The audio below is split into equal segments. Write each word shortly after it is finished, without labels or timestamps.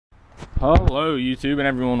Hello YouTube and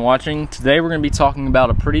everyone watching. Today we're going to be talking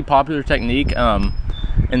about a pretty popular technique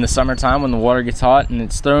in the summertime when the water gets hot, and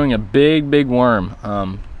it's throwing a big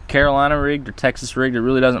worm. Carolina rigged or Texas rigged, it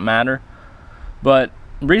really doesn't matter. But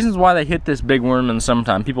reasons why they hit this big worm in the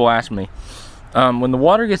summertime, people ask me. When the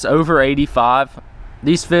water gets over 85,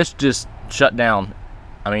 these fish just shut down.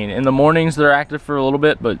 I mean, in the mornings they're active for a little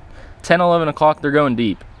bit, but 10, 11 o'clock they're going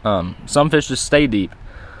deep. Some fish just stay deep.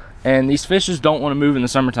 And these fish just don't want to move in the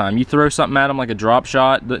summertime. You throw something at them like a drop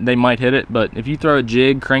shot, they might hit it, but if you throw a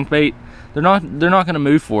jig, crankbait, they're not going to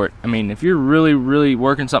move for it. I mean, if you're really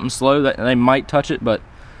working something slow, they might touch it, but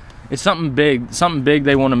it's something big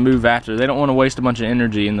they want to move after. They don't want to waste a bunch of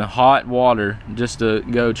energy in the hot water just to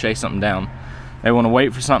go chase something down. They want to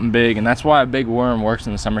wait for something big, and that's why a big worm works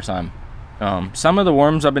in the summertime. Some of the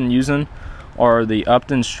worms I've been using are the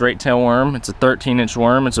Upton straight tail worm. It's a 13-inch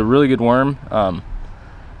worm. It's a really good worm.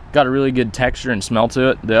 Got a really good texture and smell to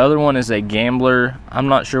it. The other one is a Gambler. I'm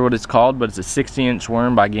not sure what it's called, but it's a 60-inch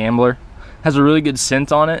worm by Gambler. Has a really good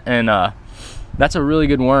scent on it, and that's a really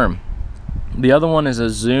good worm. The other one is a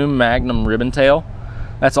Zoom Magnum ribbon tail.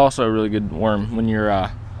 That's also a really good worm when you're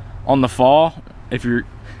on the fall. If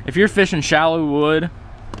you're fishing shallow wood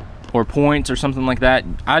or points or something like that,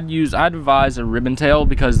 I'd advise a ribbon tail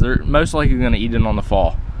because they're most likely going to eat it on the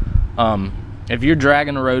fall. If you're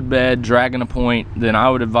dragging a road bed, dragging a point, then I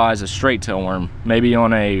would advise a straight tail worm, maybe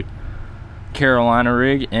on a Carolina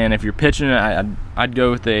rig. And if you're pitching it, I'd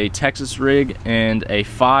go with a Texas rig and a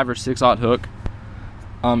 5 or 6/0 hook.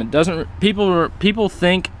 It doesn't. People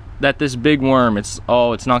think that this big worm, it's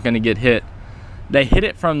not going to get hit. They hit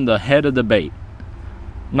it from the head of the bait.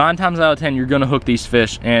 9 times out of 10, you're going to hook these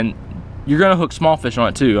fish, and you're going to hook small fish on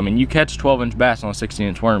it too. I mean, you catch 12-inch bass on a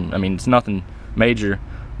 16-inch worm. I mean, it's nothing major.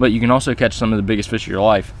 But you can also catch some of the biggest fish of your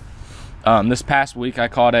life. This past week I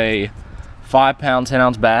caught a 5-pound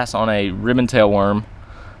 10-ounce bass on a ribbon tail worm,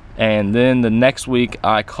 and then the next week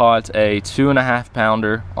I caught a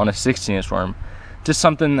 2.5-pounder on a 16-inch worm. Just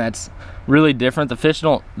something that's really different. The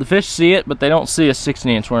fish see it, but they don't see a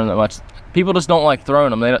 16-inch worm that much. People just don't like throwing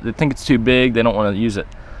them. They think it's too big. They don't want to use it.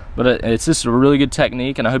 But it's just a really good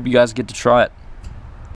technique, and I hope you guys get to try it.